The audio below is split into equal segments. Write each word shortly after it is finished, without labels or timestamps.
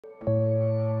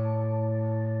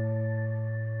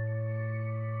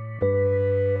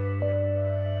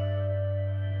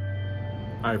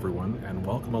Hi everyone, and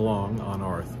welcome along on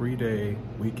our 3-day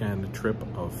weekend trip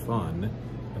of fun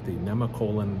at the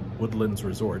Nemacolin Woodlands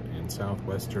Resort in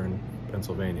southwestern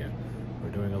Pennsylvania.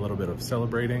 We're doing a little bit of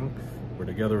celebrating. We're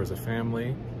together as a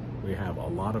family. We have a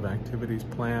lot of activities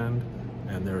planned,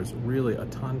 and there's really a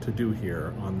ton to do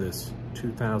here on this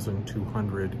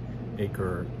 2,200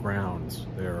 acre grounds.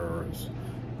 There's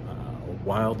a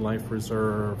wildlife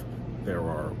reserve, there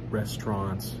are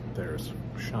restaurants, there's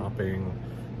shopping.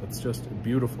 It's just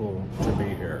beautiful to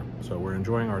be here. So we're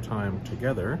enjoying our time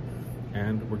together,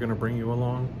 and we're going to bring you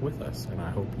along with us, and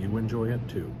I hope you enjoy it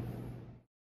too.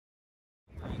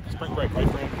 Spring break, my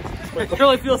friend. It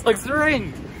really feels like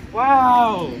spring.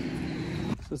 Wow.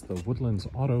 This is the Woodlands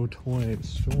Auto Toy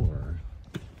Store.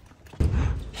 A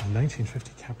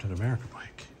 1950 Captain America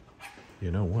bike. You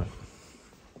know what?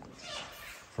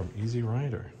 From Easy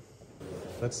Rider.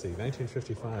 Let's see,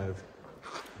 1955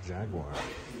 Jaguar.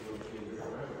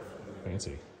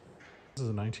 Fancy. This is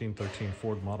a 1913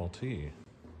 Ford Model T.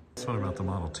 What's fun about the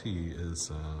Model T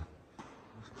is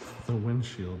the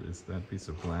windshield is that piece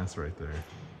of glass right there.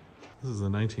 This is a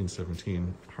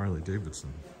 1917 Harley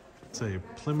Davidson. It's a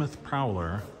Plymouth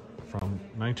Prowler from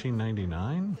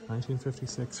 1999,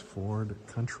 1956 Ford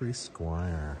Country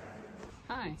Squire.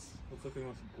 Hi. Looks like the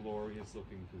most glorious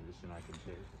looking position I can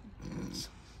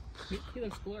take. He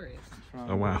looks glorious.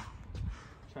 Oh wow.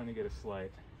 Trying to get a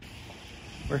slight.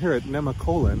 We're here at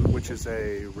Nemacolin, which is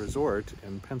a resort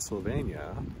in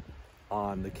Pennsylvania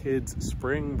on the kids'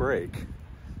 spring break.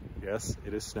 Yes,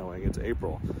 it is snowing, it's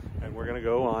April. And we're gonna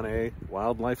go on a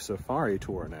wildlife safari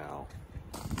tour now.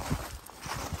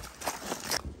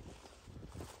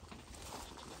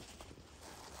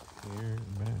 Here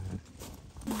and back.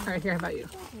 All right, here, how about you?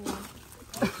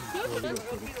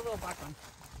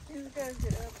 These guys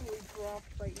get absolutely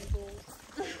dropped by eagles.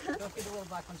 Go feed the little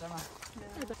black ones, Emma.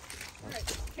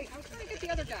 Alright, hey, I was trying to get the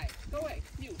other guy. Go away,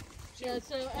 you. Yeah,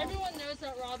 so everyone knows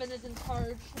that Robin is in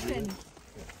charge.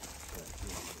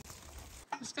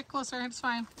 Just get closer, it's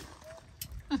fine.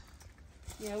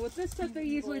 Yeah, with this stuff they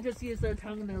usually just use their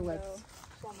tongue and their lips.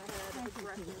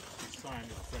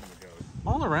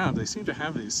 All around, they seem to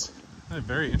have these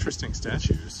very interesting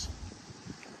statues.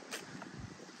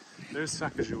 There's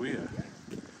Sacagawea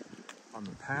on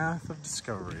the path of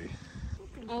discovery.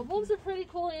 Wolves are pretty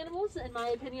cool animals. In my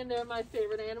opinion, they're my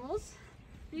favorite animals.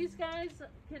 These guys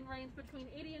can range between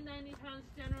 80 and 90 pounds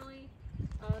generally.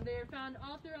 They are found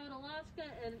all throughout Alaska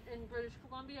and in British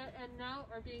Columbia, and now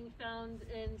are being found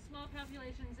in small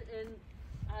populations in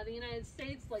the United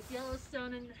States, like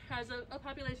Yellowstone, and has a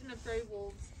population of gray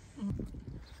wolves.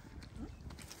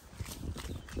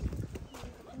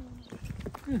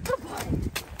 Good boy.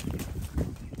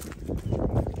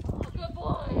 Oh, good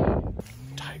boy.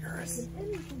 Tigers.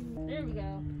 There we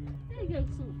go. There you go,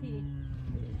 sweetie.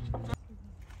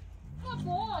 Good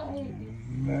boy.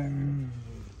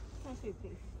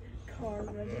 Car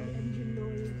revving engine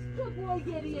noise. Good boy,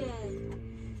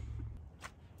 Gideon.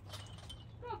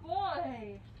 Good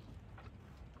boy.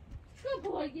 Good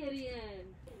boy,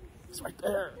 Gideon. It's right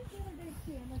there.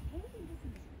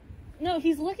 No,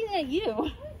 he's looking at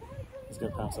you. He's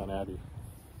gonna pounce on Abby.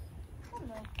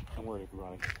 I'm worried if you're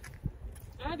running.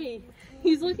 Abby,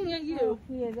 he's looking at you.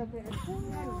 He is up there.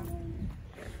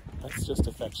 That's just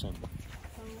affection.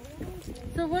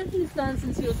 So what he's done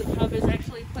since he was a pup is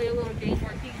actually play a little game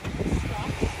where he can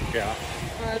stalk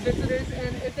visitors,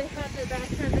 and if they have their back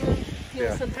turned to him,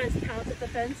 he'll sometimes pounce at the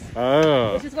fence.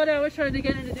 Oh. Which is what I was trying to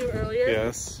get him to do earlier.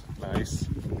 Yes, nice.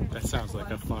 That sounds like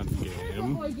a fun Good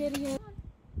game. boy, Gideon.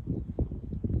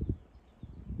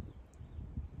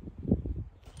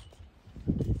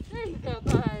 There you go,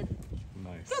 bud.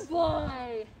 Nice. Good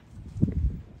boy.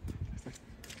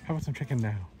 How about some chicken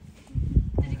now?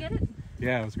 Did you get it?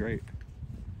 Yeah, it was great.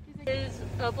 Is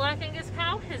a Black Angus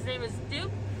cow. His name is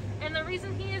Duke, and the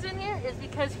reason he is in here is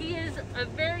because he is a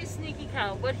very sneaky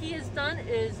cow. What he has done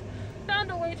is found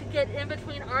a way to get in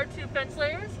between our two fence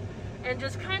layers and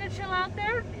just kind of chill out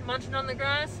there, munching on the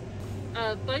grass.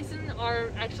 Bison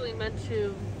are actually built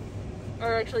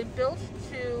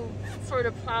to sort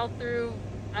of plow through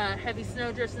heavy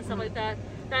snow drifts and stuff like that.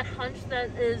 That hunch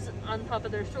that is on top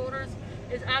of their shoulders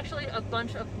is actually a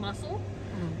bunch of muscle.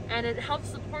 And it helps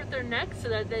support their neck so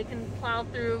that they can plow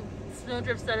through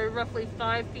snowdrifts that are roughly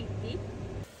 5 feet deep.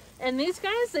 And these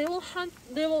guys, they will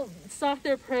stalk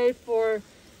their prey for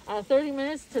 30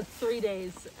 minutes to 3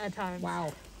 days at times.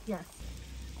 Wow. Yes.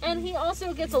 And he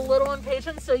also gets a little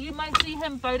impatient, so you might see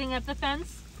him biting at the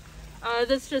fence.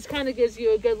 This just kind of gives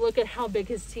you a good look at how big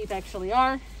his teeth actually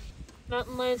are.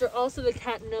 Mountain lions are also the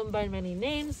cat known by many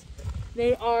names.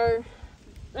 They are,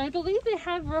 I believe they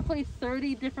have roughly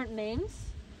 30 different names.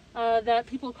 that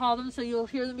people call them. So you'll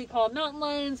hear them be called mountain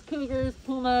lions, cougars,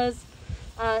 pumas.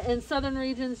 In southern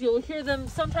regions, you'll hear them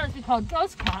sometimes be called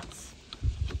ghost cats.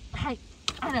 Hi,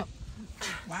 I know.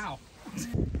 Wow.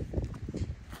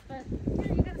 But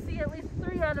here you can see at least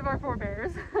 3 out of our 4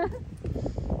 bears.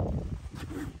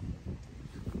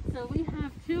 So we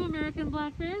have 2 American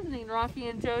black bears named Rocky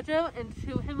and Jojo, and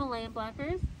 2 Himalayan black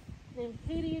bears named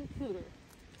Katie and Cooter.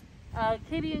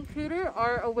 Katie and Cooter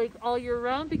are awake all year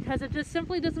round because it just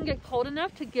simply doesn't get cold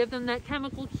enough to give them that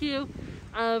chemical cue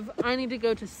of I need to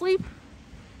go to sleep.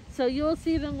 So you'll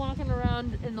see them walking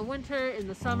around in the winter, in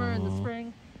the summer, in the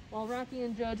spring, while Rocky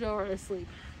and Jojo are asleep.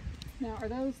 Now, are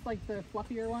those like the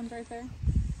fluffier ones right there?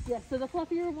 Yes, so the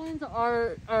fluffier ones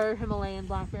are Himalayan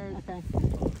black bears. Okay.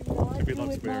 Tiffy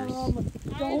loves bears.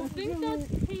 I think that's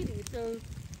Katie. So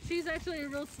she's actually a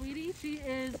real sweetie. She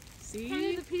is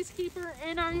kind of the peacekeeper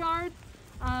in our yard.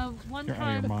 One You're out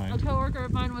of your time, a mind. coworker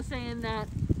of mine was saying that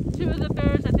 2 of the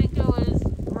bears, I think it was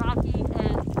Rocky and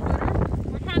Cooter,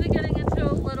 were kind of getting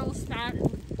into a little spat.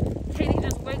 And Katie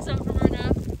just wakes up from her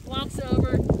nap, walks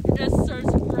over, and just starts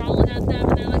growling at them,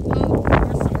 and they're like, "Oh,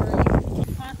 we're sorry."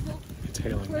 Possible. It's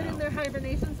hailing Including now. their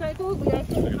hibernation cycle, we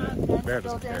actually Look at have that. Bear nets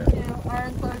built doesn't care. into our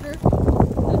enclosure.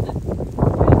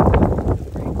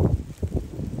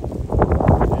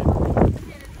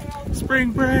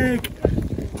 Spring break!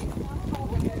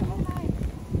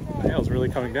 The hail's really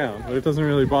coming down, but it doesn't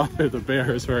really bother the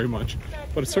bears very much.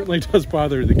 But it certainly does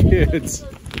bother the kids.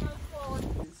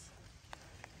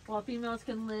 While females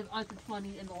can live up to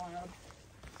 20 in the wild.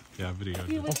 Yeah, video.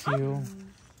 Thank you.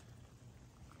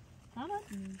 Mama?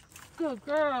 Good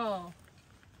girl.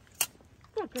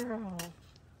 Good girl.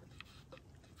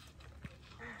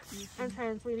 I'm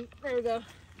trying, sweetie. There we go.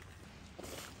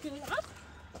 Give it up.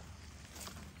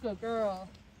 Good girl.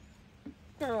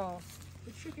 Girl.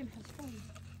 The chicken has fun.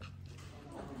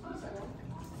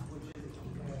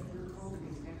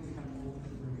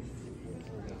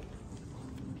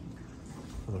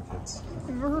 Hello, kids. I've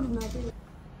never heard of that.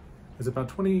 It's about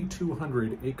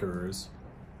 2,200 acres.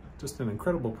 Just an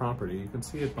incredible property. You can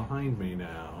see it behind me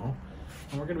now.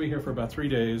 And we're going to be here for about 3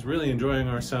 days, really enjoying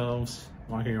ourselves,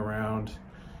 walking around,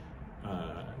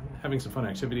 having some fun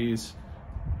activities,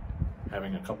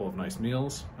 having a couple of nice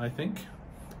meals, I think.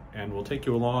 And we'll take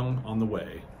you along on the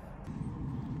way.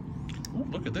 Oh,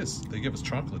 look at this. They give us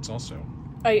chocolates also.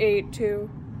 I ate 2.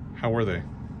 How were they?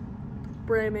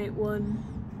 Bram ate 1.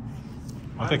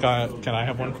 Can I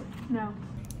have one? No.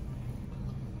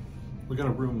 We got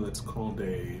a room that's called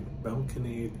a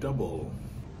balcony double.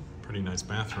 Pretty nice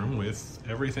bathroom with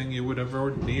everything you would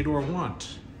ever need or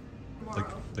want.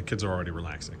 The kids are already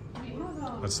relaxing.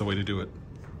 That's the way to do it.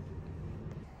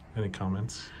 Any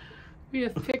comments? We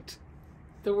have picked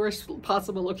the worst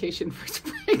possible location for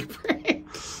spring break.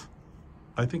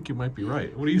 I think you might be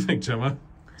right. What do you think, Gemma?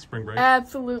 Spring break?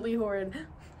 Absolutely horrid.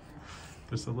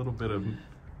 There's a little bit of...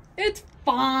 It's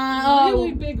fine.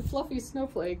 Really big fluffy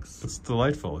snowflakes. It's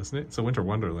delightful, isn't it? It's a winter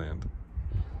wonderland.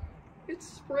 It's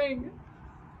spring.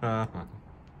 Uh-huh.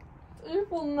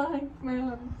 April 9th,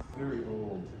 man. Very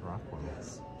old rock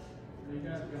ones.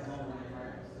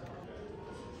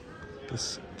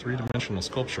 This three-dimensional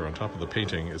sculpture on top of the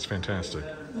painting is fantastic.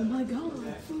 Oh my god.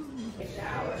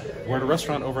 We're at a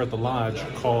restaurant over at the lodge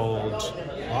called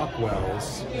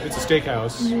Ockwell's. It's a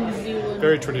steakhouse,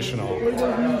 very traditional. We're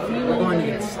going to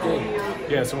get steak.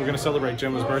 Yeah, so we're going to celebrate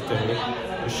Gemma's birthday.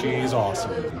 She's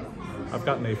awesome. I've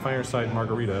gotten a fireside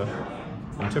margarita,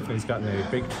 and Tiffany's gotten a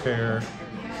baked pear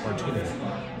martini.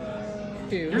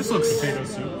 Yours looks potato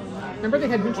soup. Remember they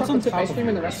had good chocolate chip ice cream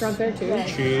in the restaurant there too?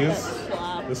 Cheese.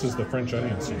 This is the French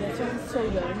onion soup. So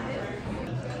good.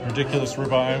 Ridiculous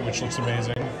ribeye, which looks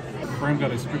amazing. Bram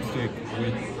got a strip steak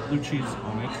with blue cheese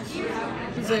on it.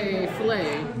 It's a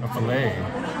filet. A filet.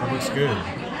 That looks good.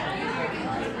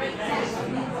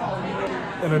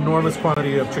 An enormous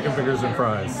quantity of chicken fingers and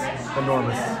fries.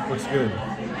 Enormous. Looks good.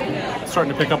 It's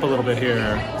starting to pick up a little bit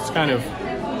here. It's kind of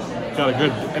got a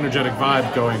good energetic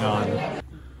vibe going on.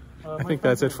 I think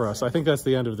that's it for us. I think that's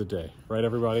the end of the day. Right,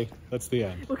 everybody? That's the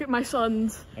end. Look at my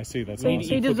sons. I see. That's They, awesome.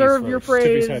 they deserve your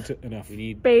praise. Tiffy's had enough. We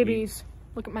need Babies.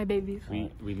 Look at my babies. We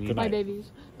need Good My night.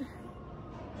 babies.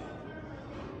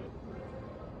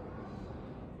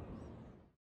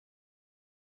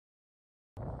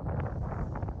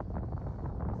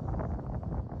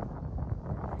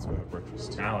 Let's go have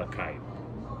breakfast. malachite.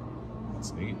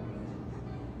 That's neat.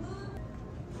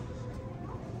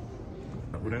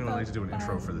 Would anyone like to do an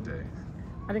intro for the day?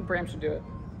 I think Bram should do it.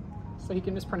 So he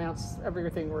can mispronounce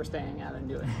everything we're staying at and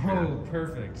do it. Oh,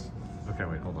 perfect. Okay,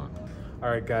 wait, hold on. All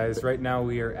right, guys. Right now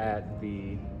we are at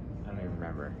the. I don't even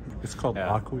remember. It's called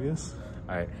Yeah. Aqueous.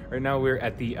 Alright, right now we're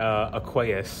at the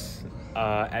Aqueous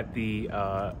at the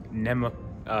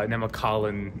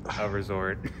Nemacolin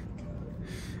Resort.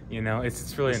 You know,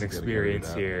 it's really an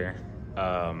experience here.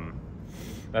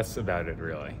 That's about it,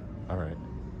 really. All right.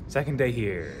 Second day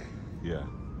here. Yeah,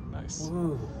 nice.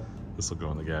 Ooh. This will go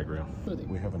on the gag reel.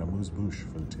 We have an amuse-bouche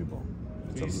for the table.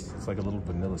 It's like a little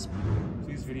vanilla smoothie.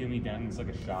 Please video me down. It's like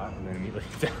a shot and then immediately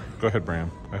down. Go ahead,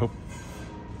 Bram. I hope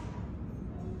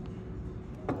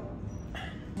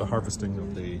the harvesting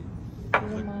of the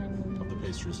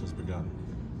pastries has begun.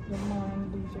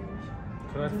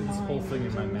 Could I have this whole thing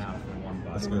in my mouth in one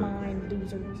bite? That's good.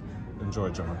 Enjoy,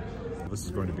 John. This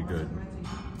is going to be good.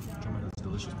 John has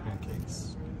delicious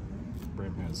pancakes.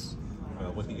 Bram has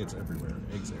what he gets everywhere: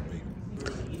 eggs and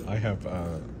bacon. I have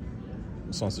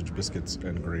sausage biscuits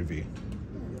and gravy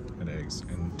and eggs.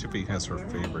 And Tiffy has her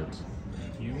favorite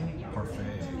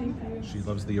parfait. She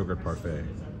loves the yogurt parfait.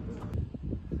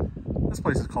 This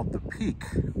place is called The Peak,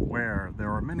 where there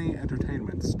are many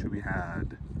entertainments to be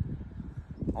had.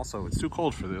 Also, it's too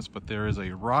cold for this, but there is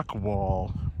a rock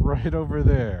wall right over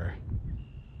there.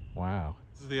 Wow.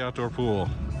 This is the outdoor pool.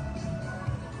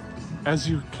 As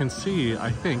you can see,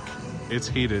 I think it's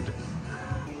heated.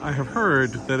 I have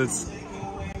heard that it's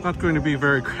not going to be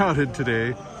very crowded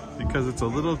today because it's a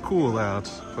little cool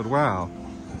out, but wow,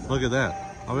 look at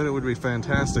that. I bet it would be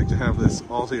fantastic to have this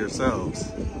all to yourselves.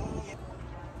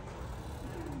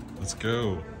 Let's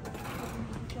go.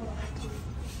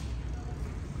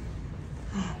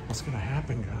 What's gonna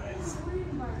happen, guys?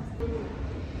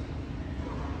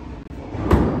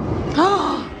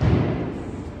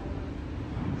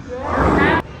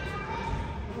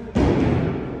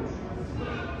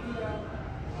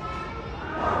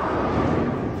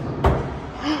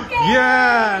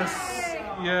 Yes!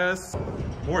 Yes.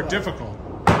 More difficult.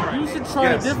 Right. You should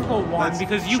try a difficult one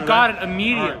because you got it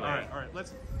immediately. All right.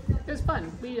 Let's. It was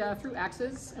fun. We threw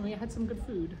axes and we had some good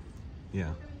food.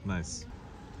 Yeah, nice.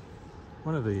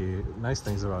 One of the nice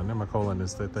things about Nemacolin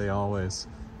is that they always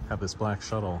have this black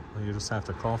shuttle. You just have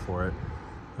to call for it.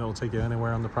 It'll take you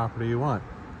anywhere on the property you want.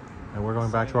 And we're going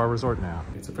back to our resort now.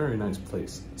 It's a very nice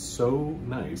place. So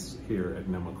nice here at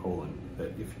Nemacolin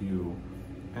that if you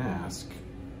ask,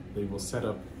 they will set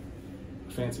up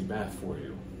a fancy bath for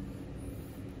you.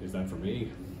 Is that for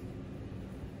me?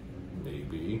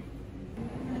 Maybe.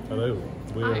 Hello.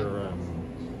 We're,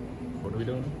 what are we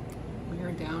doing? We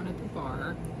are down at the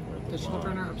bar. The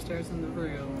children are upstairs in the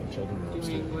room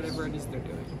doing whatever it is they're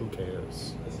doing. Who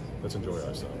cares? Let's enjoy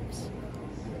ourselves.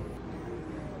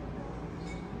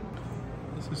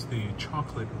 This is the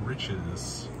chocolate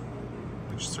riches,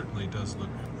 which certainly does look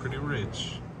pretty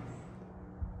rich.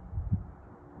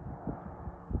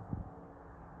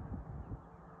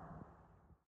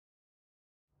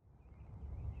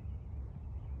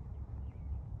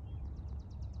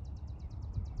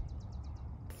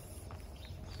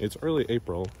 It's early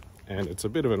April, and it's a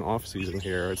bit of an off-season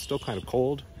here. It's still kind of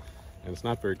cold, and it's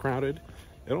not very crowded.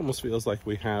 It almost feels like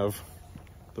we have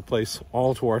the place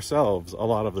all to ourselves a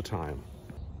lot of the time.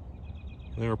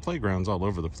 There are playgrounds all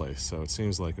over the place, so it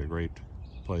seems like a great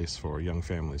place for young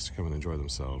families to come and enjoy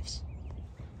themselves.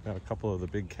 Got a couple of the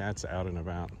big cats out and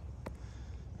about.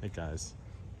 Hey guys,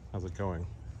 how's it going?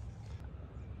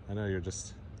 I know you're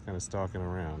just kind of stalking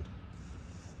around.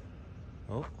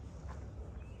 Oh,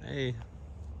 hey.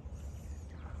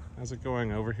 How's it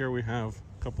going? Over here we have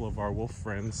a couple of our wolf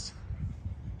friends.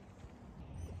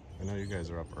 I know you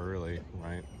guys are up early,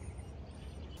 right?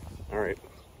 All right,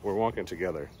 we're walking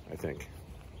together, I think.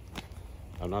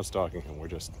 I'm not stalking him, we're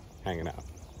just hanging out.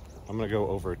 I'm gonna go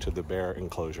over to the bear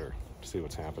enclosure to see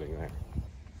what's happening there.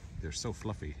 They're so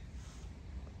fluffy.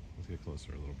 Let's get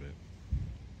closer a little bit.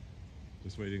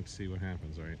 Just waiting to see what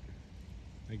happens, right?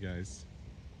 Hey guys.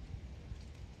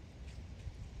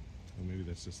 Oh, maybe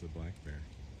that's just the black bear.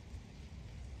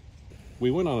 We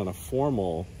went on a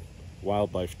formal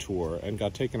wildlife tour and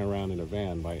got taken around in a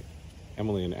van by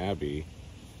Emily and Abby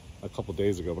a couple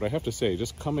days ago. But I have to say,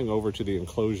 just coming over to the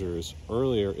enclosures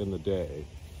earlier in the day,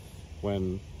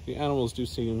 when the animals do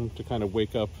seem to kind of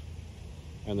wake up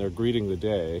and they're greeting the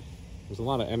day, there's a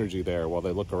lot of energy there while they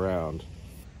look around.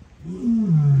 Do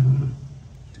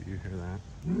you hear that?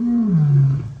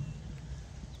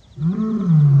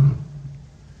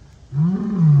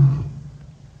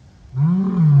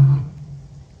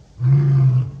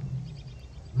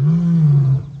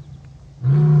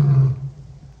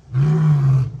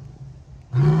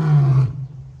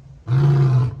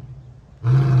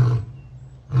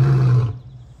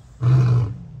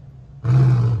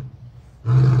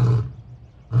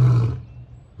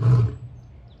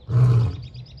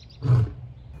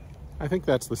 I think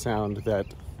that's the sound that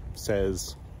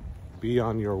says be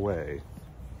on your way.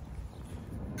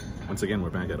 Once again, we're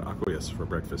back at Aqueous for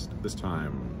breakfast. This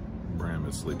time, Bram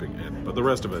is sleeping in, but the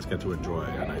rest of us get to enjoy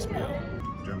a nice meal.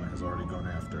 Gemma has already gone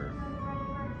after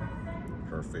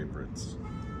her favorites.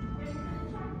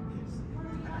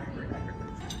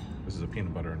 This is a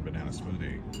peanut butter and banana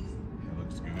smoothie. It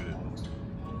looks good.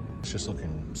 It's just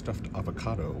looking stuffed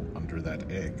avocado under that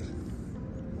egg.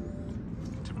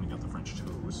 Tiffany got the French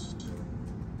toast,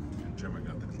 and Gemma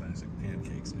got the classic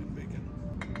pancakes and bacon.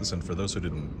 Listen, for those who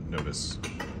didn't notice,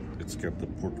 it's kept the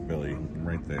pork belly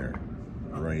right there.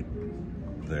 Right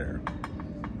there.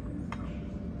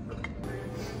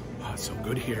 Oh, it's so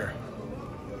good here.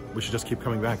 We should just keep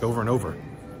coming back over and over.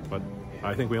 But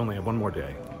I think we only have one more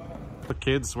day. But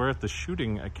kids, we're at the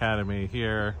shooting academy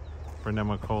here for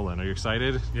Nemacolin. Are you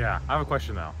excited? Yeah, I have a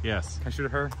question though. Yes. Can I shoot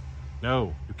at her?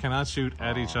 No, you cannot shoot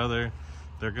at each other.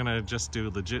 They're gonna just do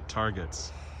legit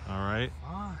targets. All right?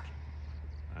 I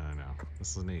don't know.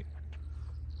 This is neat.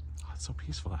 Oh, it's so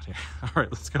peaceful out here. All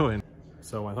right, let's go in.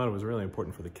 So I thought it was really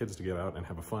important for the kids to get out and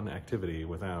have a fun activity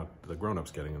without the grown-ups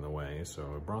getting in the way.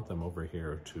 So I brought them over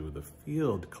here to the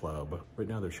field club. Right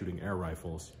now they're shooting air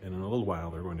rifles, and in a little while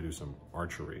they're going to do some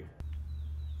archery.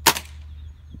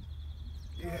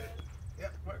 Yeah,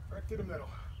 yep, right through the middle.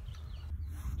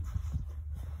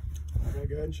 Okay,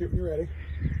 go ahead and shoot when you're ready.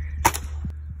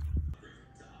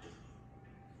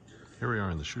 Here we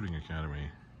are in the shooting academy.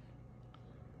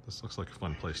 This looks like a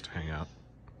fun place to hang out.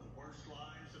 The worst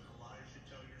lies are the lies you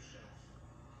tell yourself.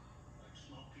 Like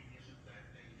smoking isn't that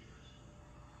dangerous.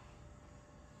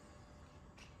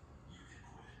 You can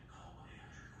quit. Call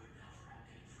 1-800-QUIT now for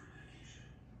pain-free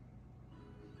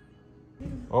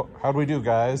medication. Oh, how'd we do,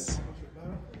 guys?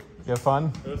 You have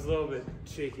fun? It was a little bit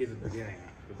shaky at the beginning,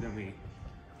 but then we...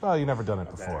 Well, you've never done it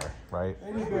before, right?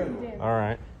 All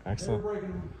right, excellent.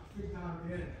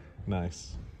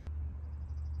 Nice.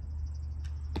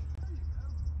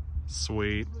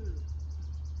 Sweet.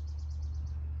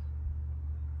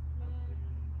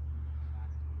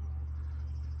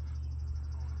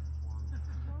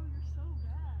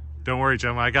 Don't worry,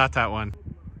 Gemma, I got that one.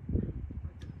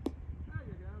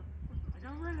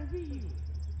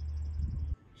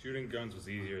 Shooting guns was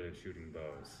easier than shooting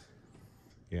bows.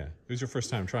 Yeah, it was your first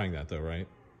time trying that though, right?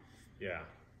 Yeah.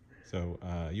 So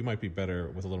you might be better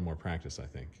with a little more practice, I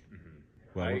think.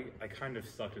 Well, I kind of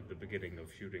sucked at the beginning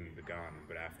of shooting the gun,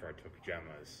 but after I took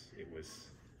Gemma's, it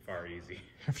was far easy.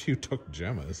 after you took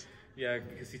Gemma's. Yeah,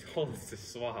 because he told us to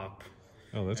swap.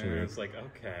 Oh, that's and weird. I was like,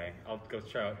 okay, I'll go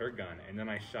try out her gun. And then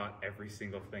I shot every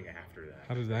single thing after that.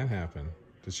 How did that happen?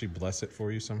 Did she bless it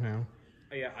for you somehow?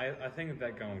 Yeah, I think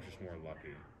that gun was just more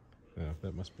lucky. Yeah,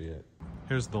 that must be it.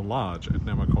 Here's the lodge at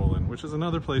Nemacolin, which is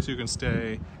another place you can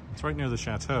stay. It's right near the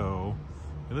chateau.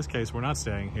 In this case, we're not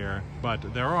staying here, but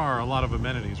there are a lot of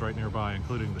amenities right nearby,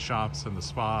 including the shops and the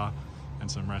spa and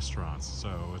some restaurants.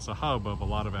 So it's a hub of a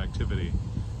lot of activity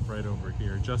right over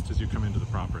here, just as you come into the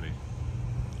property.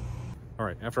 All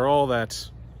right, after all that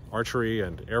archery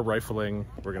and air rifling,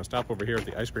 we're gonna stop over here at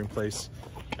the ice cream place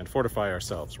and fortify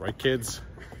ourselves. Right, kids?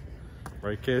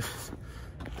 Right, kids?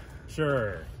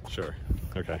 Sure. Sure,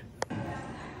 okay.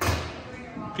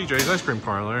 PJ's Ice Cream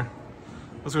Parlor.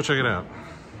 Let's go check it out.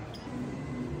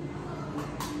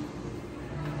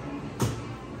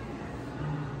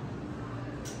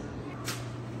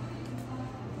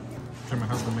 Gemma,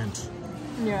 how's the mint?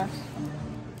 Yes.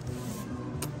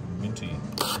 Minty.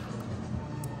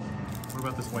 What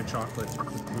about this white chocolate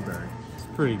with blueberry? It's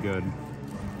pretty good.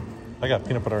 I got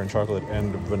peanut butter and chocolate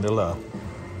and vanilla.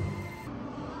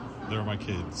 There are my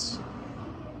kids.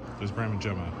 There's Bram and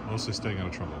Gemma, mostly staying out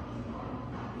of trouble.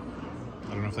 I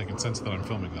don't know if they can sense that I'm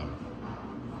filming them.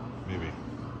 Maybe.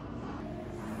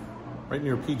 Right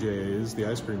near PJ's, the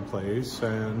ice cream place,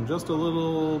 and just a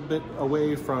little bit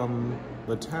away from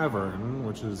the tavern,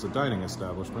 which is a dining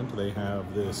establishment, they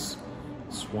have this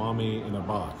Swami in a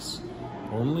box.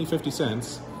 Only 50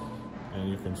 cents, and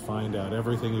you can find out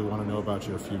everything you want to know about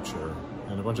your future,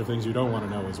 and a bunch of things you don't want to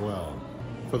know as well.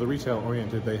 For the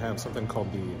retail-oriented, they have something called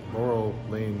the Laurel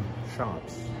Lane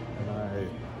Shops, and I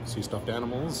see stuffed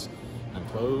animals, and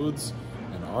clothes,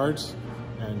 and art,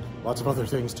 and lots of other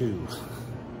things too.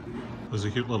 There's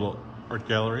a cute little art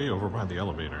gallery over behind the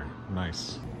elevator.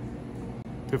 Nice.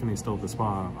 Tiffany's still at the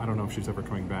spa. I don't know if she's ever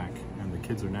coming back, and the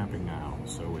kids are napping now,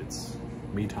 so it's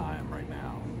me time right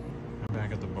now. I'm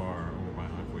back at the bar over by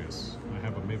Aqueous. I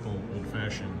have a maple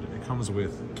old-fashioned. It comes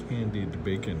with candied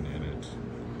bacon in it.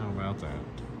 How about that?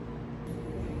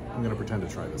 I'm gonna pretend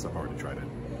to try this. I've already tried it.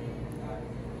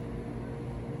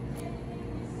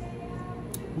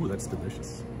 Ooh, that's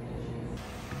delicious.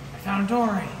 I found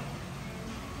Dory!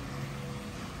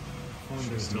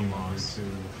 She's still lost.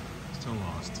 Still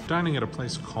lost. Dining at a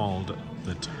place called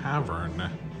The Tavern,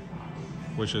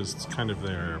 which is kind of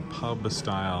their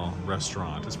pub-style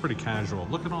restaurant. It's pretty casual.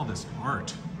 Look at all this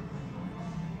art.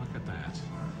 Look at that.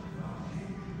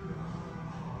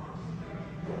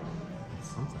 It's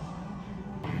something.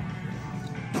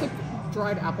 It's like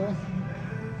dried apple.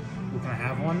 Can I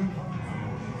have one?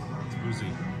 It's boozy.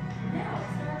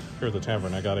 Here at The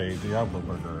Tavern, I got a Diablo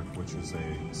burger, which is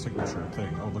a signature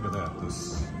thing. Oh, look at that.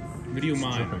 This Video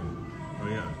mine. dripping. Oh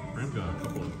yeah, Brand got a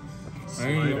couple of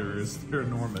sliders. They're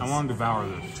enormous. I want to devour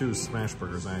this. 2 smash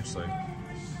burgers, actually.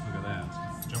 Look at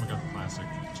that. Gemma got the classic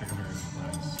chicken burgers and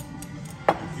fries.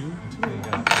 You and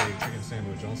Tiffy got a chicken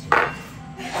sandwich also.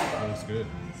 That looks good.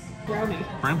 Brownie.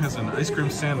 Bram has an ice cream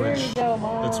sandwich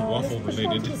that's waffle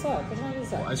related.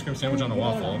 Ice cream sandwich on a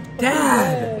waffle.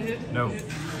 Dad! No.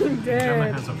 Dad.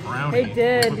 Gemma has a brownie. Hey,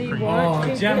 Dad, with do you whipped cream.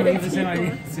 want? Oh, Gemma, leave this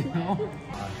in my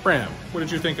Bram, what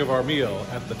did you think of our meal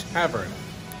at The Tavern?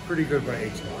 Pretty good, but I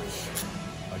ate too much.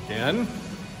 Again?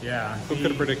 Yeah. Who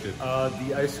could have predicted?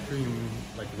 The ice cream,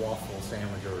 like waffle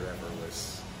sandwich or whatever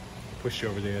was... Push you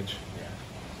over the edge. Yeah.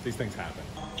 These things happen.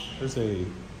 There's a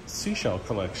seashell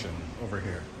collection over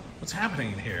here. What's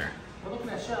happening in here? We're looking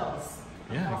at shells.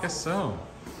 Yeah, I guess so.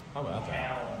 How about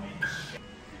that?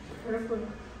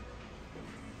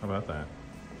 How about that?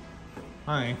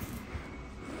 Hi.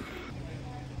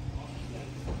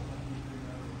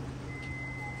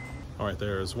 All right,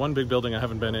 there's one big building I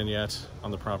haven't been in yet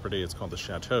on the property. It's called the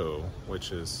Chateau,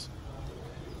 which is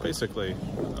basically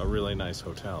a really nice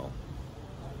hotel.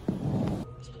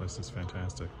 This place is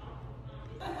fantastic.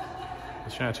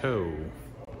 The Chateau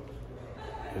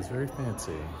is very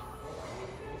fancy.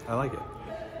 I like it.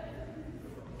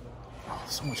 Oh,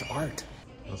 so much art.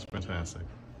 That's fantastic.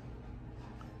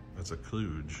 That's a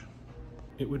kludge.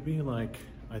 It would be like,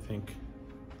 I think,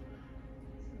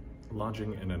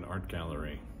 lodging in an art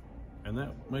gallery. And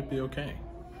that might be okay.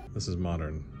 This is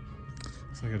modern.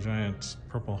 It's like a giant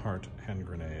Purple Heart hand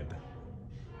grenade.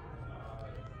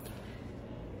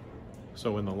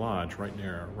 So in the lodge right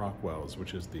near Rockwell's,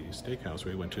 which is the steakhouse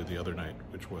we went to the other night,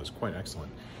 which was quite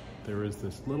excellent, there is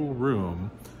this little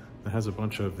room that has a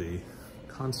bunch of the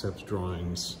concept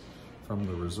drawings from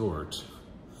the resort.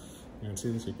 You can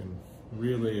see this, you can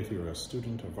really, if you're a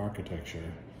student of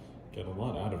architecture, get a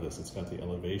lot out of this. It's got the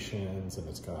elevations and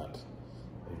it's got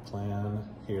a plan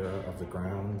here of the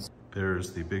grounds.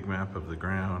 There's the big map of the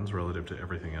grounds relative to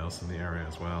everything else in the area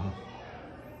as well.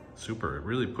 Super, it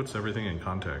really puts everything in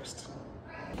context.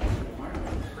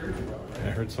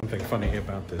 I heard something funny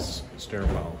about this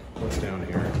stairwell. What's down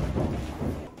here?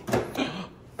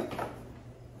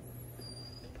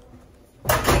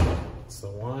 It's the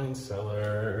wine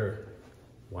cellar.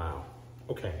 Wow,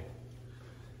 okay.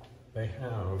 They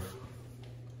have,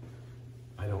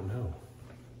 I don't know.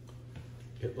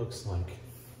 It looks like,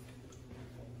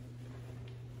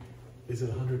 is it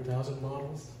 100,000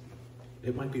 bottles?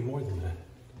 It might be more than that.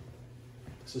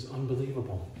 This is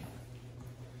unbelievable.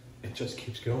 It just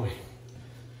keeps going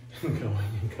and going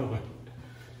and going.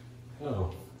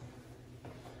 Oh.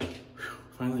 Whew.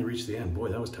 Finally reached the end. Boy,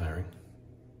 that was tiring.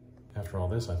 After all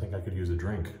this, I think I could use a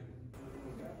drink.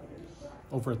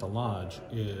 Over at the lodge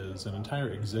is an entire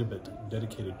exhibit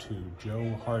dedicated to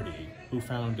Joe Hardy, who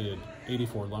founded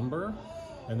 84 Lumber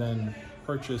and then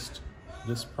purchased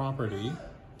this property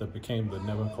that became the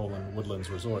Nemacolin Woodlands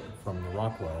Resort from the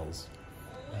Rockwells.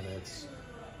 And it's,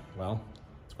 well,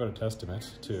 it's quite a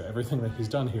testament to everything that he's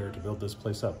done here to build this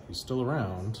place up. He's still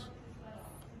around,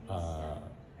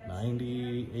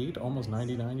 98, almost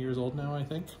 99 years old now, I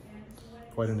think.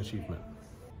 Quite an achievement.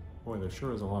 Boy, there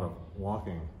sure is a lot of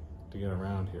walking to get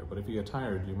around here, but if you get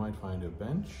tired, you might find a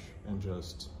bench and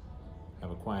just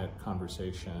have a quiet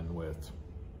conversation with,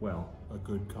 well, a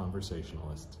good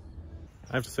conversationalist.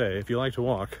 I have to say, if you like to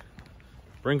walk,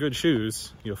 bring good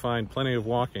shoes. You'll find plenty of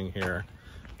walking here.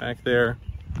 Back there,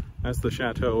 that's the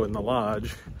chateau and the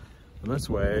lodge. And this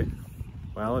way,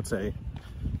 well, it's a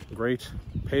great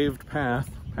paved path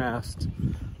past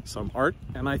some art.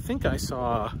 And I think I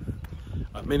saw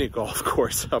a mini golf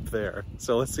course up there.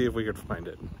 So let's see if we can find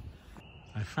it.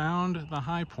 I found the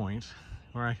high point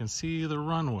where I can see the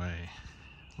runway.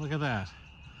 Look at that.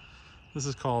 This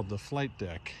is called the flight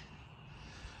deck.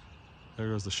 There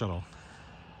goes the shuttle.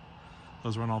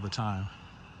 Those run all the time.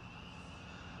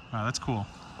 Wow, that's cool.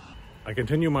 I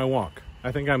continue my walk.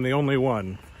 I think I'm the only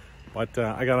one, but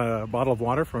I got a bottle of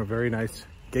water from a very nice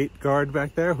gate guard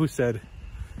back there who said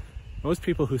most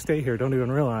people who stay here don't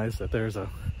even realize that there's a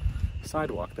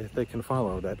sidewalk that they can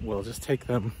follow that will just take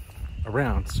them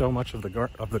around so much of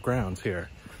the grounds here.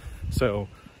 So,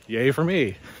 yay for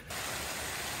me.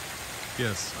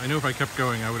 Yes, I knew if I kept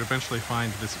going, I would eventually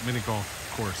find this mini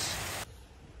golf course.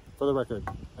 For the record,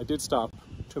 I did stop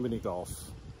to mini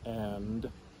golf, and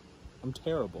I'm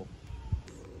terrible.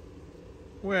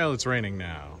 Well, it's raining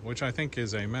now, which I think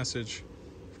is a message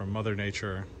from Mother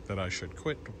Nature that I should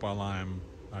quit while I'm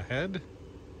ahead,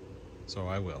 so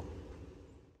I will.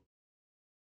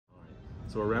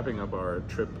 So we're wrapping up our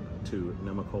trip to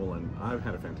Nemacolin. I've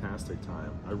had a fantastic time.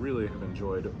 I really have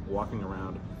enjoyed walking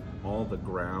around all the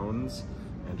grounds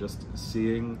and just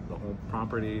seeing the whole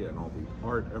property and all the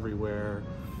art everywhere.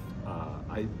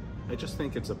 I just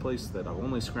think it's a place that I've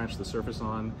only scratched the surface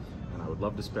on, and I would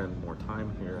love to spend more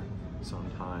time here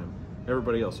sometime.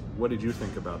 Everybody else, what did you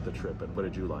think about the trip and what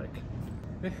did you like?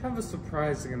 They have a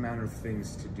surprising amount of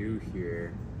things to do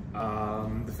here.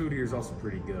 The food here is also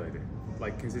pretty good,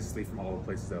 like consistently from all the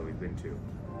places that we've been to.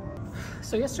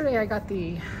 So yesterday I got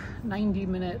the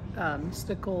 90-minute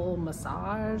mystical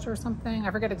massage or something.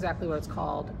 I forget exactly what it's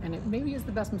called, and it maybe is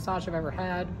the best massage I've ever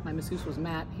had. My masseuse was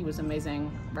Matt. He was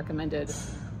amazing, recommended.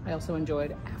 I also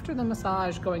enjoyed, after the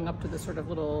massage, going up to the sort of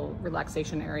little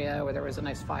relaxation area where there was a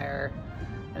nice fire,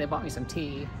 and they bought me some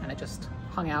tea, and I just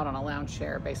hung out on a lounge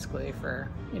chair basically for,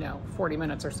 40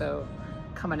 minutes or so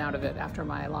coming out of it after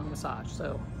my long massage.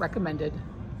 So recommended,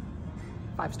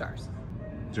 5 stars.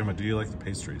 Gemma, do you like the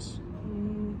pastries?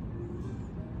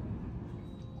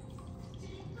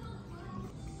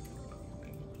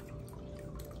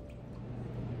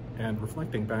 And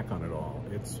reflecting back on it all,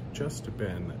 it's just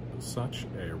been such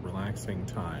a relaxing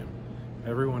time.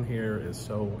 Everyone here is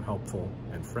so helpful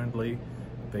and friendly.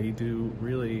 They do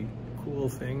really cool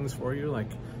things for you,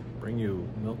 like bring you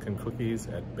milk and cookies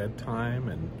at bedtime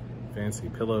and fancy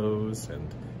pillows, and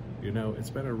it's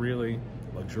been a really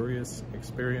luxurious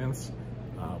experience,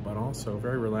 but also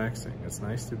very relaxing. It's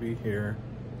nice to be here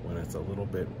when it's a little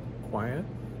bit quiet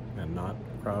and not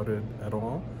crowded at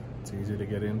all. It's easy to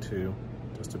get into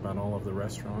just about all of the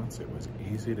restaurants. It was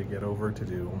easy to get over to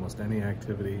do almost any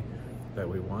activity that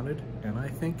we wanted, and I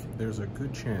think there's a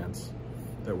good chance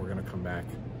that we're going to come back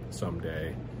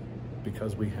someday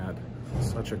because we had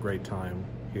such a great time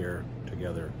here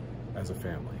together as a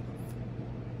family.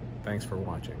 Thanks for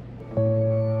watching.